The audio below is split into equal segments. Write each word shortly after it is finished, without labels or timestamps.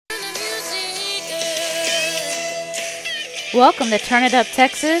Welcome to Turn It Up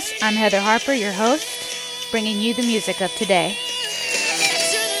Texas. I'm Heather Harper, your host, bringing you the music of today.